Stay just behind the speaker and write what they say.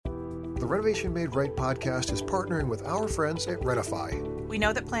Renovation Made Right podcast is partnering with our friends at Renify. We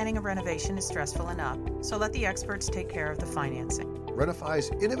know that planning a renovation is stressful enough, so let the experts take care of the financing. Renify's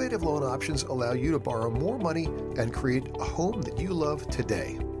innovative loan options allow you to borrow more money and create a home that you love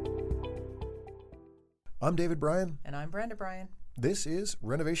today. I'm David Bryan. And I'm Brenda Bryan. This is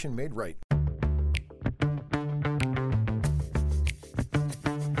Renovation Made Right.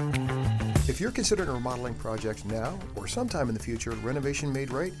 If you're considering a remodeling project now or sometime in the future, Renovation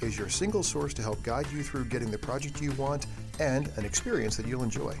Made Right is your single source to help guide you through getting the project you want and an experience that you'll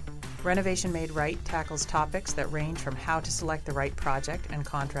enjoy. Renovation Made Right tackles topics that range from how to select the right project and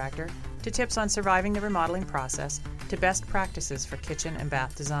contractor, to tips on surviving the remodeling process, to best practices for kitchen and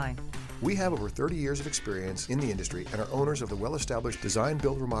bath design. We have over 30 years of experience in the industry and are owners of the well-established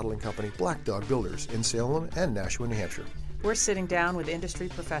design-build remodeling company Black Dog Builders in Salem and Nashua, New Hampshire. We're sitting down with industry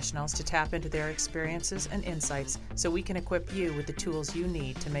professionals to tap into their experiences and insights so we can equip you with the tools you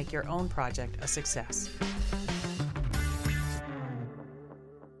need to make your own project a success.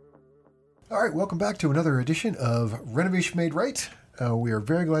 All right, welcome back to another edition of Renovation Made Right. We are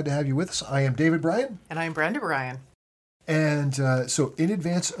very glad to have you with us. I am David Bryan. And I'm Brenda Bryan. And so in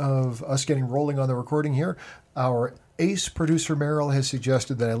advance of us getting rolling on the recording here, our ace producer Meryl has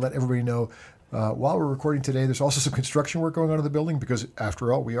suggested that I let everybody know while we're recording today, there's also some construction work going on in the building because,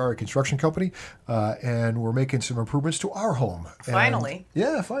 after all, we are a construction company and we're making some improvements to our home. Finally.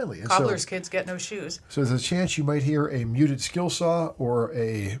 Finally. And Cobbler's kids get no shoes. So there's a chance you might hear a muted skill saw or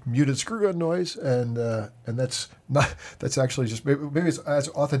a muted screw gun noise, and that's actually just maybe it's as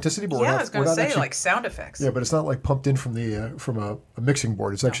authenticity, but I was going to say actually, like sound effects. Yeah, but it's not like pumped in from a mixing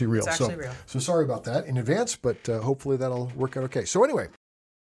board. It's actually real. It's actually real. So sorry about that in advance, but hopefully that'll work out okay. So anyway.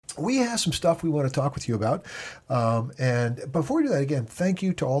 We have some stuff we want to talk with you about. And before we do that, again, thank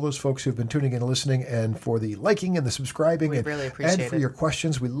you to all those folks who have been tuning in and listening and for the liking and the subscribing. We really appreciate it. And for your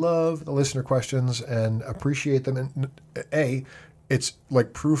questions. We love the listener questions and appreciate them. And it's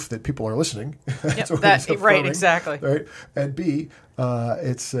like proof that people are listening. Yep, right, exactly. Right? And B,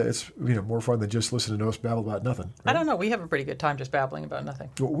 it's more fun than just listening to us babble about nothing. Right? I don't know. We have a pretty good time just babbling about nothing.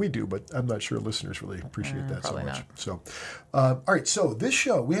 Well, we do, but I'm not sure listeners really appreciate that so much. Not. So, all right. So this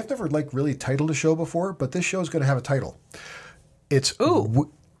show, we have never really titled a show before, but this show is going to have a title. It's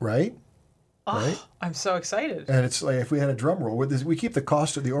right. Oh, right? I'm so excited. And it's like if we had a drum roll, we keep the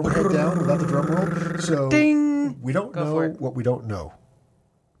cost of the overhead down without the drum roll. So Ding! We don't know what we don't know.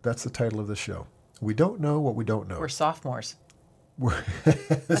 That's the title of the show. We don't know what we don't know. We're sophomores.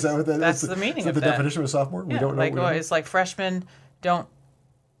 Is that what that That's is? the meaning is that of the definition of a sophomore? Yeah, we don't know. It's like freshmen don't.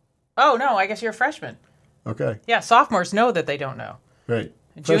 Oh no, I guess you're a freshman. Okay. Yeah, sophomores know that they don't know. Right.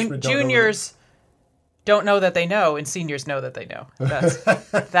 Juniors don't know that they know, and seniors know that they know.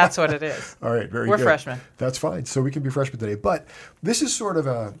 That's what it is. All right, very good. We're freshmen. That's fine. So we can be freshmen today. But this is sort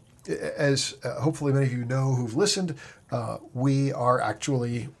of as hopefully many of you know who've listened, we are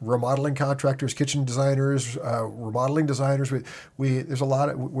actually remodeling contractors, kitchen designers, remodeling designers.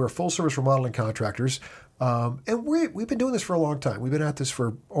 We're full service remodeling contractors. And we've been doing this for a long time. We've been at this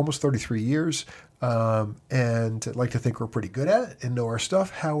for almost 33 years. And I'd like to think we're pretty good at it and know our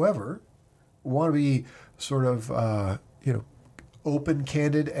stuff. However, want to be sort of, open,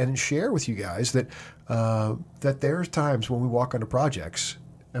 candid, and share with you guys that there's times when we walk onto projects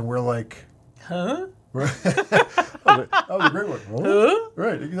and we're like, huh? That was a great one. Huh?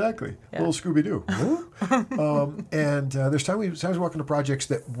 Right, exactly. Yeah. Little Scooby-Doo. Huh? And there's times we walk into projects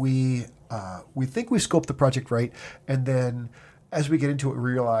that we think we scoped the project right, and then as we get into it, we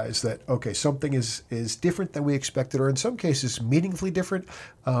realize that, okay, something is different than we expected, or in some cases, meaningfully different.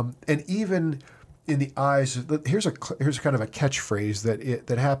 And even in the eyes, here's kind of a catchphrase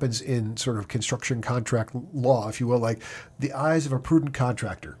that happens in sort of construction contract law, if you will, like the eyes of a prudent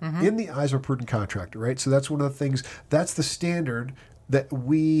contractor. Mm-hmm. In the eyes of a prudent contractor, right? So that's one of the things, that's the standard that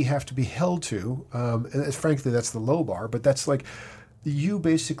we have to be held to. And frankly, that's the low bar, but that's like you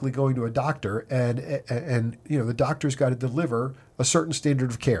basically going to a doctor and the doctor's got to deliver a certain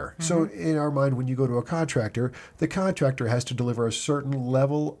standard of care. Mm-hmm. So in our mind, when you go to a contractor, the contractor has to deliver a certain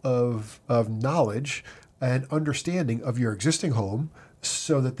level of knowledge and understanding of your existing home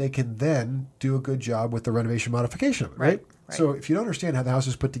so that they can then do a good job with the renovation modification of it, right? So if you don't understand how the house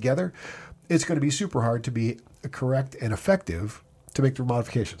is put together, it's going to be super hard to be correct and effective to make the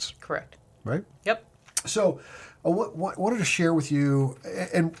modifications. Correct. Right? Yep. So I wanted to share with you,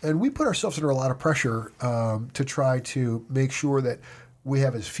 and we put ourselves under a lot of pressure to try to make sure that we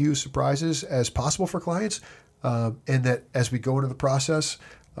have as few surprises as possible for clients, and that as we go into the process,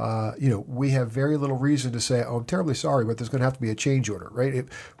 we have very little reason to say, "Oh, I'm terribly sorry, but there's going to have to be a change order," right?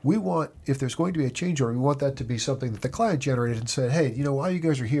 If there's going to be a change order, we want that to be something that the client generated and said, "Hey, while you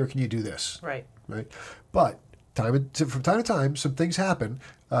guys are here, can you do this?" Right. Right. But from time to time, some things happen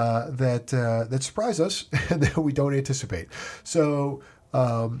that surprise us and that we don't anticipate. So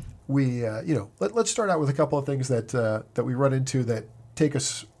let's start out with a couple of things that we run into that take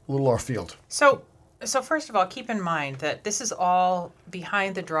us a little off field. So first of all, keep in mind that this is all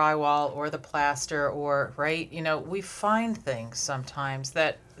behind the drywall or the plaster or, right? We find things sometimes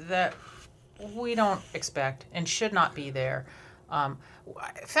that we don't expect and should not be there. I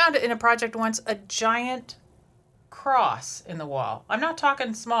found it in a project once, a giant cross in the wall. I'm not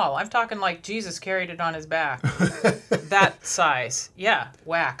talking small. I'm talking like Jesus carried it on his back. That size. Yeah,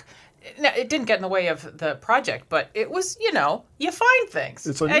 whack. Now, it didn't get in the way of the project, but it was, you find things.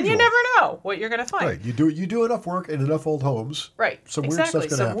 It's unusual. And you never know what you're going to find. Right. You do enough work in enough old homes. Right. Some exactly. weird stuff's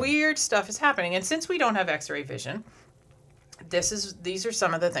going to happen. Some weird stuff is happening. And since we don't have X-ray vision, these are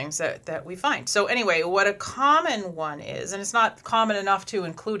some of the things that we find. So anyway, what a common one is, and it's not common enough to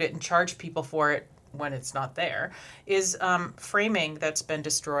include it and charge people for it when it's not there, is framing that's been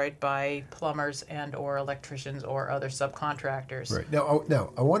destroyed by plumbers and or electricians or other subcontractors. Right.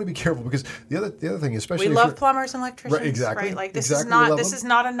 Now I want to be careful because the other thing, especially we love plumbers and electricians. Right, exactly. Right? Like this exactly is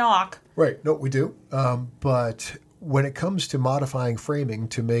not a knock. Right. No, we do. But when it comes to modifying framing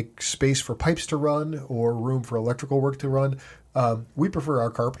to make space for pipes to run or room for electrical work to run, we prefer our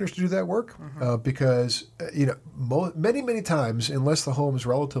carpenters to do that work because, many times, unless the home is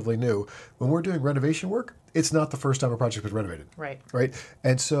relatively new, when we're doing renovation work, it's not the first time a project was renovated. Right. Right.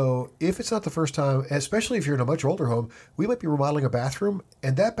 And so if it's not the first time, especially if you're in a much older home, we might be remodeling a bathroom,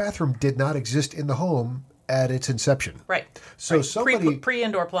 and that bathroom did not exist in the home at its inception. Right. So right. somebody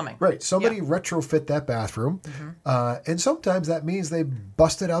pre-indoor plumbing. Right. Somebody retrofit that bathroom, and sometimes that means they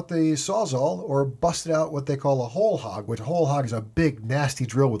busted out the Sawzall or busted out what they call a hole hog, which a hole hog is a big nasty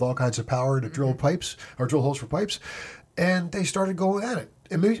drill with all kinds of power to drill pipes or drill holes for pipes, and they started going at it.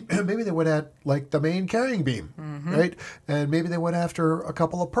 And maybe they went at like the main carrying beam, right? And maybe they went after a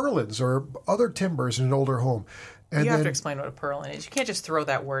couple of purlins or other timbers in an older home. And you have to explain what a purlin is. You can't just throw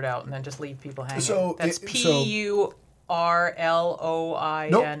that word out and then just leave people hanging. That's Purloins. Nope,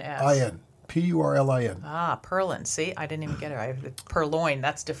 I-N. Purlin. Ah, purlin. See, I didn't even get it. I have purloin.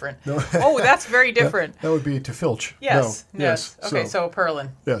 That's different. No. Oh, that's very different. That would be to filch. Yes. No. Yes. Okay, so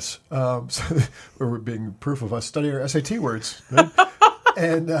purlin. Yes. So we're being proof of us studying our SAT words. Right?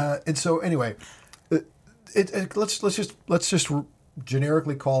 and so anyway, let's just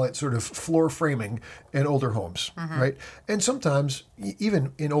generically call it sort of floor framing in older homes, right? And sometimes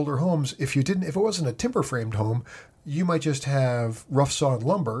even in older homes, if it wasn't a timber framed home, you might just have rough sawn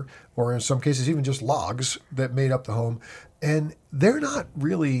lumber, or in some cases even just logs that made up the home, and they're not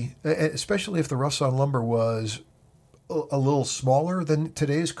really, especially if the rough sawn lumber was a little smaller than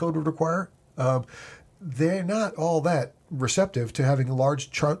today's code would require. They're not all that receptive to having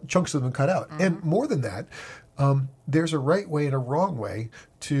large chunks of them cut out. And more than that, there's a right way and a wrong way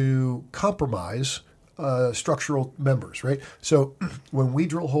to compromise structural members, right? So when we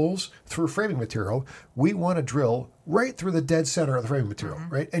drill holes through framing material, we want to drill right through the dead center of the framing material,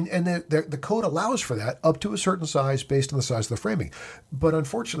 right? And the code allows for that up to a certain size based on the size of the framing. But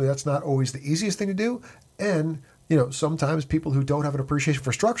unfortunately, that's not always the easiest thing to do. And sometimes people who don't have an appreciation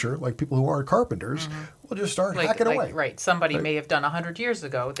for structure, like people who aren't carpenters, will just start hacking away. Right. Somebody may have done 100 years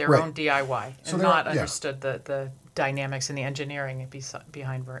ago their own DIY and not understood the dynamics and the engineering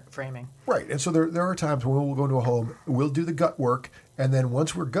behind framing. Right. And so there are times when we'll go into a home, we'll do the gut work, and then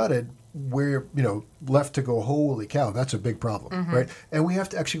once we're gutted, we're left to go, holy cow, that's a big problem, right? And we have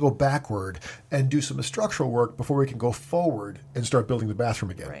to actually go backward and do some structural work before we can go forward and start building the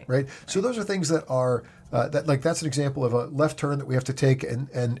bathroom again, right? So those are things that are that's an example of a left turn that we have to take,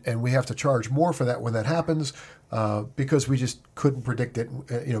 and we have to charge more for that when that happens because we just couldn't predict it,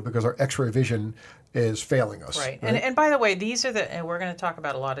 because our X-ray vision is failing us. Right. And by the way, these are and we're going to talk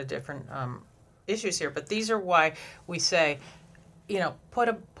about a lot of different issues here, but these are why we say,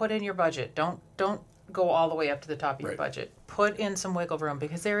 put in your budget. Don't go all the way up to the top of your budget. Put in some wiggle room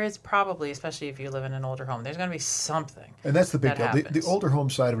because there is probably, especially if you live in an older home, there's going to be something. And that's the big deal. The older home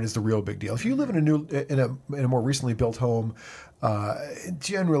side of it is the real big deal. If you live in a more recently built home,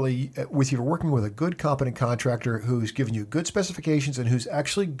 generally, with you're working with a good, competent contractor who's given you good specifications and who's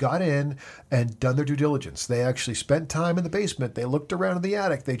actually got in and done their due diligence. They actually spent time in the basement. They looked around in the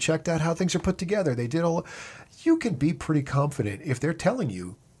attic. They checked out how things are put together. They did all. You can be pretty confident if they're telling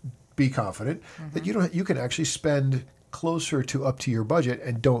you, be confident that you can actually spend closer to up to your budget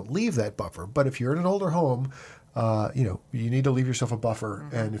and don't leave that buffer. But if you're in an older home, you need to leave yourself a buffer.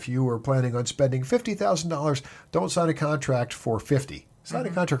 And if you were planning on spending $50,000, don't sign a contract for 50. Sign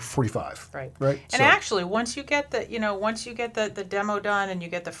a contract for 45. Right. Right. And actually, once you get the demo done and you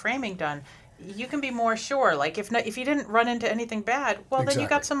get the framing done, you can be more sure. Like if you didn't run into anything bad, well, then you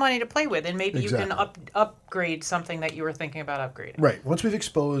got some money to play with, and maybe you can upgrade something that you were thinking about upgrading. Right. Once we've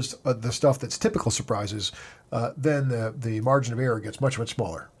exposed the stuff that's typical surprises, then the margin of error gets much, much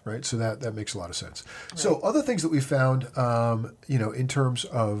smaller. Right. So that makes a lot of sense. Right. So other things that we found, in terms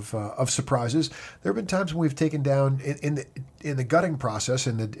of surprises, there have been times when we've taken down in the gutting process,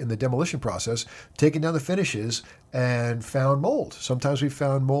 in the demolition process, taken down the finishes and found mold. Sometimes we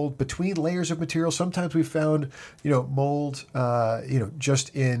found mold between layers of material. Sometimes we found, mold,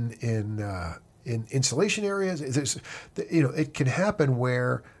 just in insulation areas. It can happen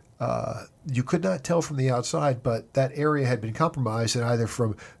where you could not tell from the outside, but that area had been compromised, and either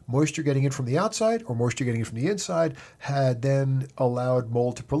from moisture getting in from the outside or moisture getting in from the inside had then allowed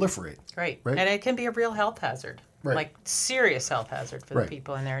mold to proliferate. Right. And it can be a real health hazard. Right. Like serious health hazard for the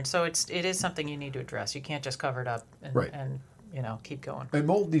people in there. And so it is something you need to address. You can't just cover it up and keep going. And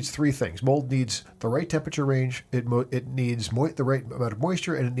mold needs three things. Mold needs the right temperature range. It needs the right amount of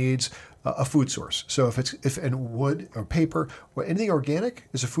moisture, and it needs a food source. So if wood or paper or anything organic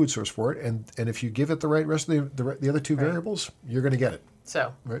is a food source for it, and if you give it the right rest of the other two variables, you're going to get it.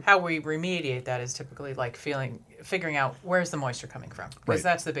 So how we remediate that is typically like figuring out where's the moisture coming from, because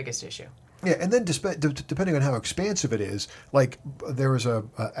that's the biggest issue. Yeah, and then depending on how expansive it is, like there was a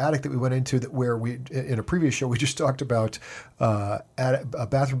attic that we went into where we, in a previous show, we just talked about a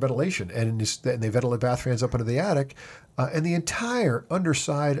bathroom ventilation, and they ventilate bath fans up into the attic, and the entire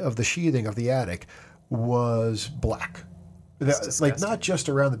underside of the sheathing of the attic was black. Like not just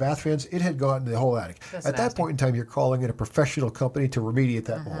around the bath fans, it had gone to the whole attic. At that point in time, you're calling in a professional company to remediate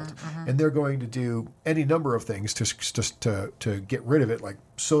that mold, and they're going to do any number of things to get rid of it, like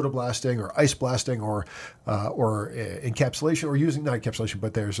soda blasting or ice blasting or encapsulation, or using not encapsulation,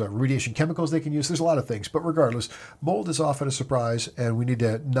 but there's remediation chemicals they can use. There's a lot of things, but regardless, mold is often a surprise, and we need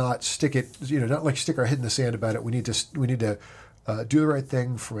to not stick it, not like stick our head in the sand about it. We need to do the right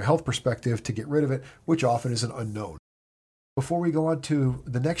thing from a health perspective to get rid of it, which often is an unknown. Before we go on to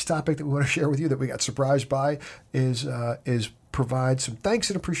the next topic that we want to share with you that we got surprised by is provide some thanks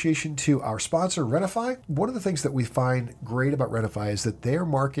and appreciation to our sponsor, Renify. One of the things that we find great about Renify is that their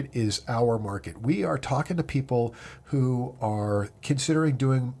market is our market. We are talking to people who are considering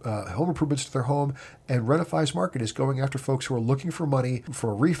doing home improvements to their home, and Renify's market is going after folks who are looking for money from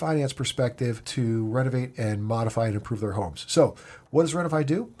a refinance perspective to renovate and modify and improve their homes. So what does Renify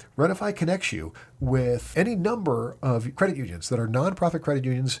do? Renify connects you with any number of credit unions that are nonprofit credit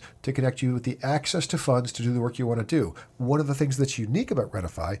unions to connect you with the access to funds to do the work you want to do. One of the things that's unique about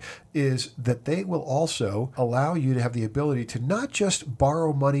Renify is that they will also allow you to have the ability to not just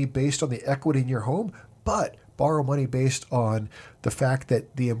borrow money based on the equity in your home, but borrow money based on the fact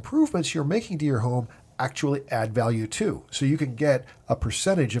that the improvements you're making to your home actually add value too. So you can get a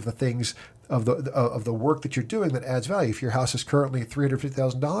percentage of the things of the work that you're doing that adds value. If your house is currently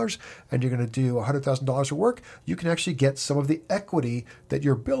 $350,000 and you're going to do $100,000 of work, you can actually get some of the equity that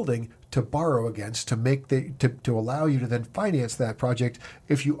you're building to borrow against to allow you to then finance that project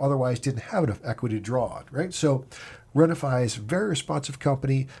if you otherwise didn't have enough equity to draw on, right? So Renify is a very responsive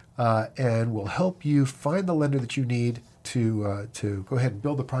company and will help you find the lender that you need to go ahead and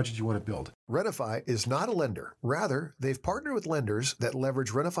build the project you want to build. Renify is not a lender. Rather, they've partnered with lenders that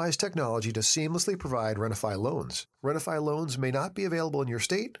leverage Renify's technology to seamlessly provide Renify loans. Renify loans may not be available in your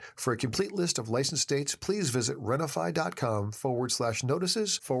state. For a complete list of licensed states, please visit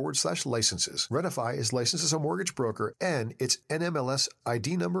renify.com/notices/licenses. Renify is licensed as a mortgage broker, and its NMLS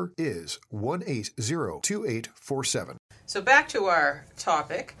ID number is 1802847. So back to our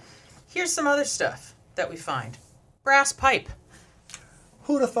topic. Here's some other stuff that we find. Brass pipe.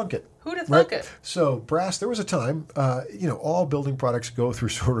 Who'd have thunk it? Who'd have thunk it? So brass, there was a time, all building products go through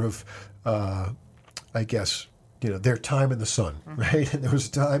sort of, their time in the sun, right? And there was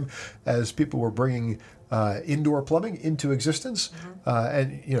a time as people were bringing indoor plumbing into existence.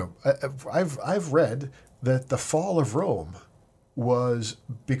 I've read that the fall of Rome was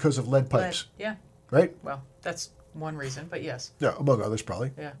because of lead pipes. Yeah. Right? Well, that's one reason, but yes. Yeah, among others,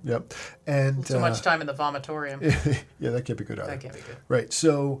 probably. Yeah. Yep. And too much time in the vomitorium. Yeah, that can't be good either. That can't be good. Right.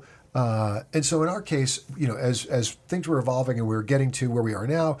 So, and so in our case, as things were evolving and we were getting to where we are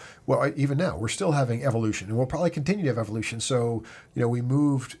now, well, even now, we're still having evolution, and we'll probably continue to have evolution. So, we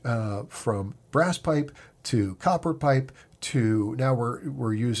moved from brass pipe to copper pipe to now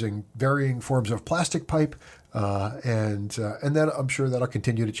we're using varying forms of plastic pipe. And then I'm sure that'll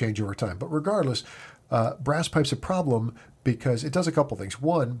continue to change over time. But regardless, brass pipe's a problem because it does a couple things.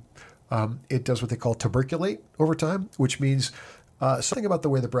 One, it does what they call tuberculate over time, which means something about the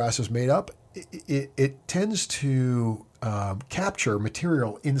way the brass is made up. It tends to capture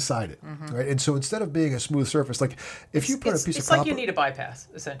material inside it, right? And so instead of being a smooth surface, like if you put a piece of copper, it's like you need a bypass,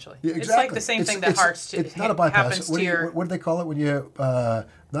 essentially. Yeah, exactly. It's like the same thing that it's not a bypass. happens to your. What do they call it when you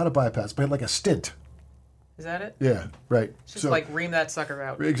not a bypass, but like a stint? Is that it? Yeah, right. Just like ream that sucker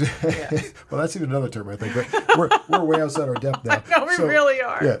out. Exactly. Yeah. Well, that's even another term, I think. But we're way outside our depth now. No, we really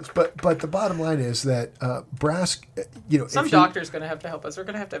are. Yes, but the bottom line is that brass, some doctor's going to have to help us. We're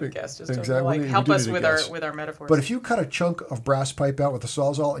going to have a guest just to help us with our metaphors. But if you cut a chunk of brass pipe out with a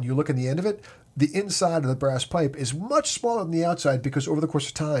Sawzall and you look in the end of it, the inside of the brass pipe is much smaller than the outside because over the course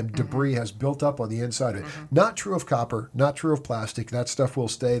of time, debris has built up on the inside of it. Not true of copper, not true of plastic. That stuff will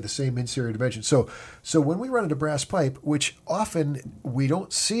stay the same interior dimension. So when we run into brass pipe, which often we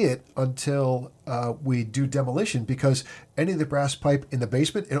don't see it until we do demolition because any of the brass pipe in the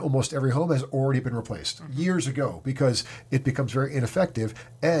basement in almost every home has already been replaced years ago because it becomes very ineffective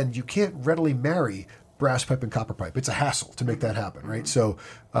and you can't readily marry brass pipe and copper pipe. It's a hassle to make that happen, right? So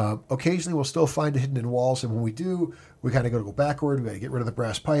occasionally we'll still find it hidden in walls, and when we do, we kind of go backward. We got to get rid of the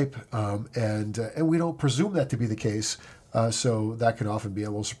brass pipe, and we don't presume that to be the case. So that can often be a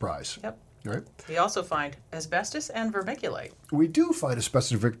little surprise. Yep. Right. We also find asbestos and vermiculite. We do find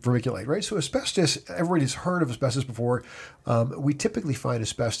asbestos and vermiculite, right? So asbestos, everybody's heard of asbestos before. We typically find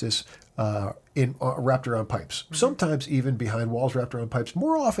asbestos wrapped around pipes, sometimes even behind walls wrapped around pipes,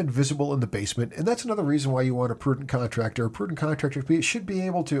 more often visible in the basement. And that's another reason why you want a prudent contractor. A prudent contractor should be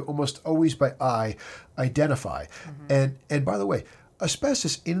able to almost always by eye identify. And by the way,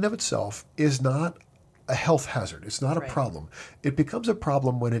 asbestos in and of itself is not a health hazard. It's not a problem. It becomes a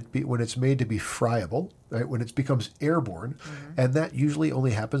problem when it's made to be friable, right? When it becomes airborne, and that usually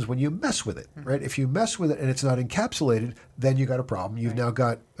only happens when you mess with it, right? If you mess with it and it's not encapsulated, then you got a problem. You've now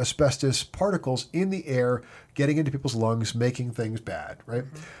got asbestos particles in the air getting into people's lungs, making things bad, right?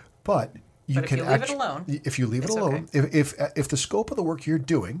 But if you leave it alone, if you leave it alone, if the scope of the work you're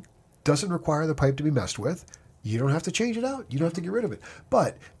doing doesn't require the pipe to be messed with, you don't have to change it out. You don't have to get rid of it.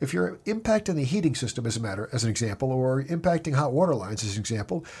 But if you're impacting the heating system as an example, or impacting hot water lines as an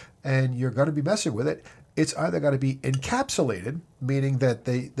example, and you're going to be messing with it, it's either got to be encapsulated, meaning that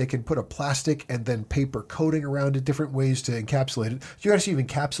they can put a plastic and then paper coating around it, different ways to encapsulate it. You actually even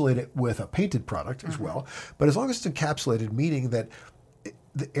encapsulate it with a painted product as well. But as long as it's encapsulated, meaning that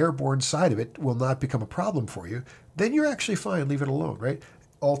the airborne side of it will not become a problem for you, then you're actually fine. Leave it alone, right?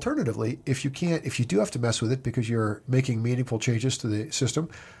 Alternatively, if you do have to mess with it because you're making meaningful changes to the system,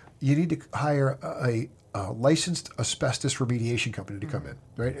 you need to hire a licensed asbestos remediation company to come in,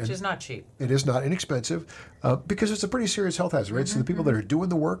 right? Which is not cheap. It is not inexpensive because it's a pretty serious health hazard, right? So the people that are doing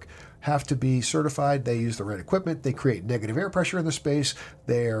the work have to be certified. They use the right equipment. They create negative air pressure in the space.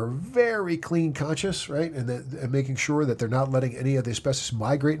 They are very clean conscious, right? And making sure that they're not letting any of the asbestos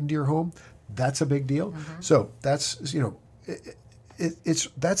migrate into your home. That's a big deal. So that's,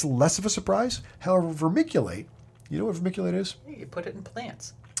 that's less of a surprise. However, vermiculite, you know what vermiculite is? You put it in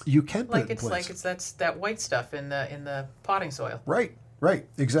plants. You can put it in plants. That's that white stuff in the potting soil. Right,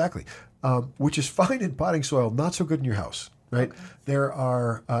 exactly. Which is fine in potting soil, not so good in your house, right? Okay. There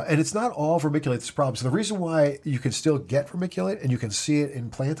are, and it's not all vermiculite that's a problem. So the reason why you can still get vermiculite and you can see it in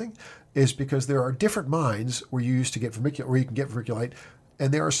planting is because there are different mines where you used to get vermiculite, where you can get vermiculite,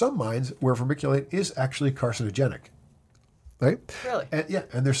 and there are some mines where vermiculite is actually carcinogenic. Right? Really?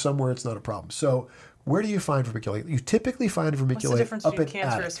 And there's some where it's not a problem. So where do you find vermiculite? You typically find vermiculite What's the difference up between in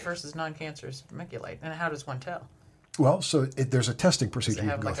cancerous attic. versus non-cancerous vermiculite? And how does one tell? Well, so there's a testing procedure Does it you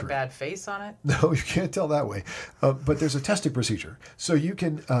have can go like through. a bad face on it? No, you can't tell that way. But there's a testing procedure. So you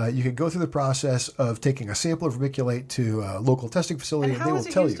can go through the process of taking a sample of vermiculite to a local testing facility, and they will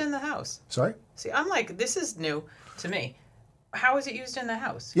tell you. How is it used in the house? Sorry? See, I'm like, this is new to me. How is it used in the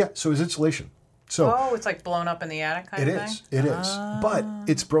house? Yeah, so it's insulation. So it's like blown up in the attic kind of thing? It is. But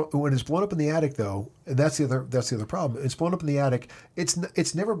when it's blown up in the attic, though, and that's the other problem. It's blown up in the attic.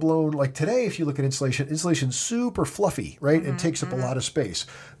 It's never blown like today. If you look at insulation's super fluffy, right, and takes up a lot of space.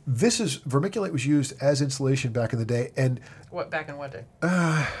 Vermiculite was used as insulation back in the day, and back in what day?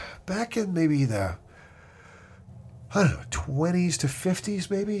 Back in maybe the 20s to 50s,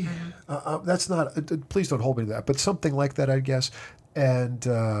 maybe. That's not. Please don't hold me to that, but something like that, I guess, and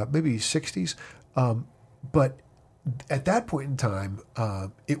maybe 60s. But at that point in time,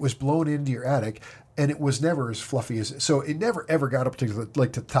 it was blown into your attic, and it was never as fluffy as so. It never ever got up to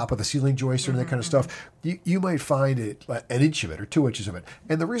the top of the ceiling joist or that kind of stuff. You might find it like an inch of it or 2 inches of it.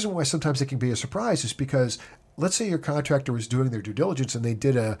 And the reason why sometimes it can be a surprise is because let's say your contractor was doing their due diligence and they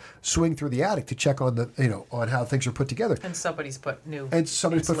did a swing through the attic to check on on how things are put together. And somebody's put put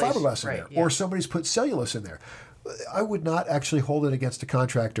insulation. fiberglass in Right, there, yeah. or somebody's put cellulose in there. I would not actually hold it against a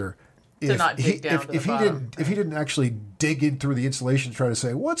contractor To not dig down to the bottom. If he didn't actually dig in through the insulation to try to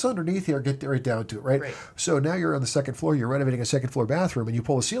say what's underneath here, get right down to it, right? Right. So now you're on the second floor, you're renovating a second floor bathroom, and you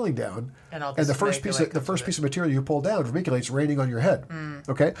pull the ceiling down, And all the this first piece of material you pull down vermiculates raining on your head.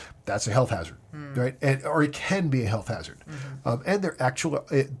 Okay, that's a health hazard, right? Or it can be a health hazard. And there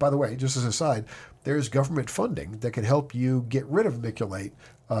actually, by the way, just as an aside, there's government funding that can help you get rid of vermiculate.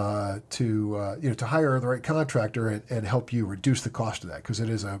 To hire the right contractor and help you reduce the cost of that, because it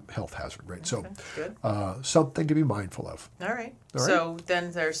is a health hazard, right? So, good. Something to be mindful of. All right. All right. So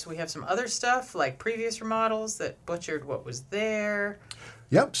then we have some other stuff like previous remodels that butchered what was there.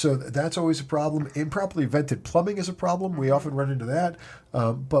 Yep. So that's always a problem. Improperly vented plumbing is a problem. We often run into that.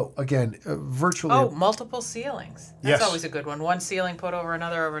 But again, virtually. Oh, multiple ceilings. That's Yes. always a good one. One ceiling put over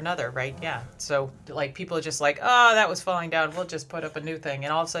another, right? Yeah. So like people are just like, oh, that was falling down. We'll just put up a new thing.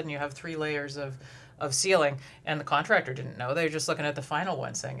 And all of a sudden you have 3 layers of ceiling, and the contractor didn't know. They were just looking at the final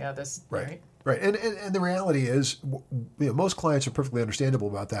one saying, yeah, this, Right. Right. And the reality is, most clients are perfectly understandable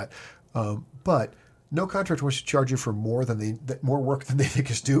about that. But no contractor wants to charge you for more work than they think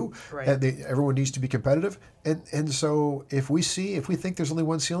is due. Right. And everyone needs to be competitive. And so if we think there's only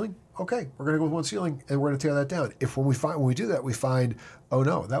one ceiling, okay, we're going to go with one ceiling and we're going to tear that down. When we do that, we find, oh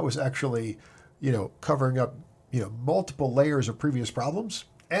no, that was actually, covering up, multiple layers of previous problems.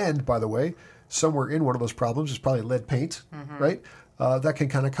 And by the way, somewhere in one of those problems is probably lead paint, right? That can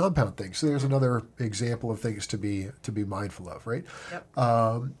kind of compound things. So there's another example of things to be mindful of, right?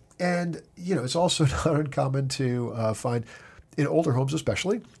 Yep. And it's also not uncommon to find in older homes,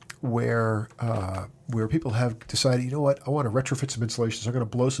 especially where people have decided, you know what, I want to retrofit some insulation, so I'm going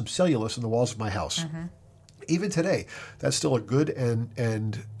to blow some cellulose in the walls of my house. Even today, that's still a good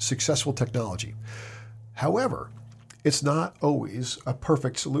and successful technology. However, it's not always a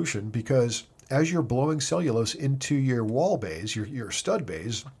perfect solution, because as you're blowing cellulose into your wall bays, your stud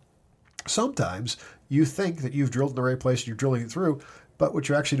bays, sometimes you think that you've drilled in the right place and you're drilling it through, but what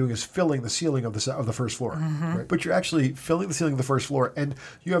you're actually doing is filling the ceiling of the first floor. Right? But you're actually filling the ceiling of the first floor, and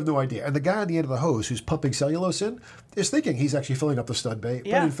you have no idea. And the guy on the end of the hose who's pumping cellulose in is thinking he's actually filling up the stud bay,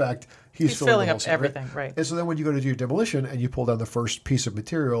 Yeah. but in fact, he's filling the up whole everything, ceiling, right. And so then when you go to do your demolition and you pull down the first piece of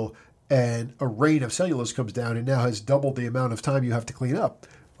material and a rain of cellulose comes down and now has doubled the amount of time you have to clean up,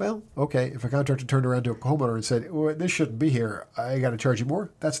 well, okay, if a contractor turned around to a homeowner and said, well, this shouldn't be here, I got to charge you more,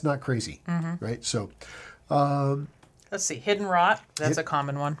 that's not crazy, right? So, Let's see. Hidden rot. That's a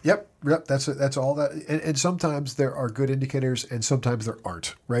common one. Yep. That's all that. And sometimes there are good indicators, and sometimes there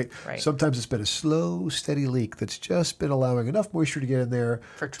aren't. Right. Right. Sometimes it's been a slow, steady leak that's just been allowing enough moisture to get in there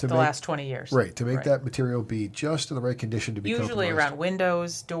For the last 20 years. Right. To make that material be just in the right condition to be Usually compromised. around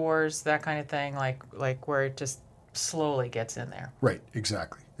windows, doors, that kind of thing, like where it just slowly gets in there. Right.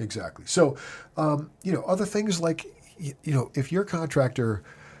 Exactly. So, other things like, if your contractor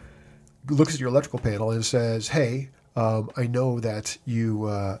looks at your electrical panel and says, "Hey, I know that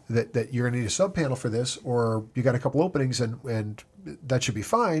that you're going to need a sub panel for this, or you got a couple openings and that should be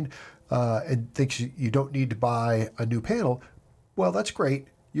fine," and thinks you don't need to buy a new panel. Well, that's great.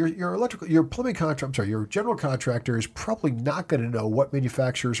 Your general contractor is probably not going to know what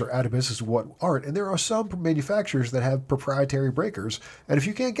manufacturers are out of business and what aren't. And there are some manufacturers that have proprietary breakers, and if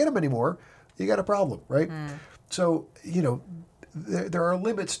you can't get them anymore, you got a problem, right? So, there are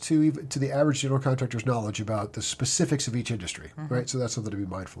limits to the average general contractor's knowledge about the specifics of each industry, right? So that's something to be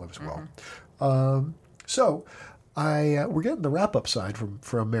mindful of as well. We're getting the wrap-up side from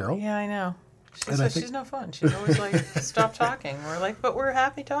Meryl. Yeah, I know. She's no fun. She's always like, stop talking. We're like, but we're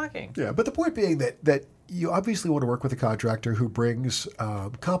happy talking. Yeah, but the point being that you obviously want to work with a contractor who brings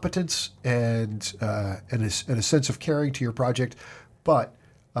competence and a sense of caring to your project, but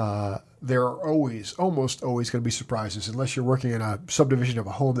there are almost always going to be surprises unless you're working in a subdivision of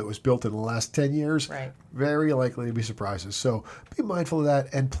a home that was built in the last 10 years. Right. Very likely to be surprises. So be mindful of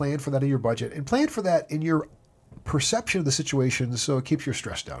that and plan for that in your budget and plan for that in your perception of the situation so it keeps your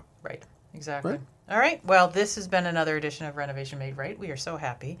stress down. Right. Exactly. Right. All right. Well, this has been another edition of Renovation Made Right. We are so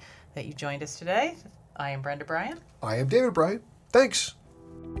happy that you joined us today. I am Brenda Bryan. I am David Bryan. Thanks.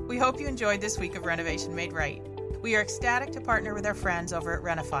 We hope you enjoyed this week of Renovation Made Right. We are ecstatic to partner with our friends over at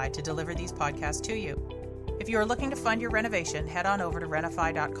Renify to deliver these podcasts to you. If you are looking to fund your renovation, head on over to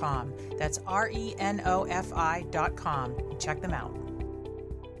Renify.com. That's RENOFI.com. And check them out.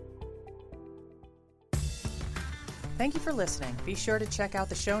 Thank you for listening. Be sure to check out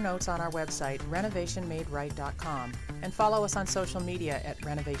the show notes on our website, renovationmaderight.com, and follow us on social media at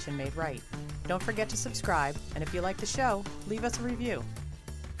Renovation Made Right. Don't forget to subscribe, and if you like the show, leave us a review.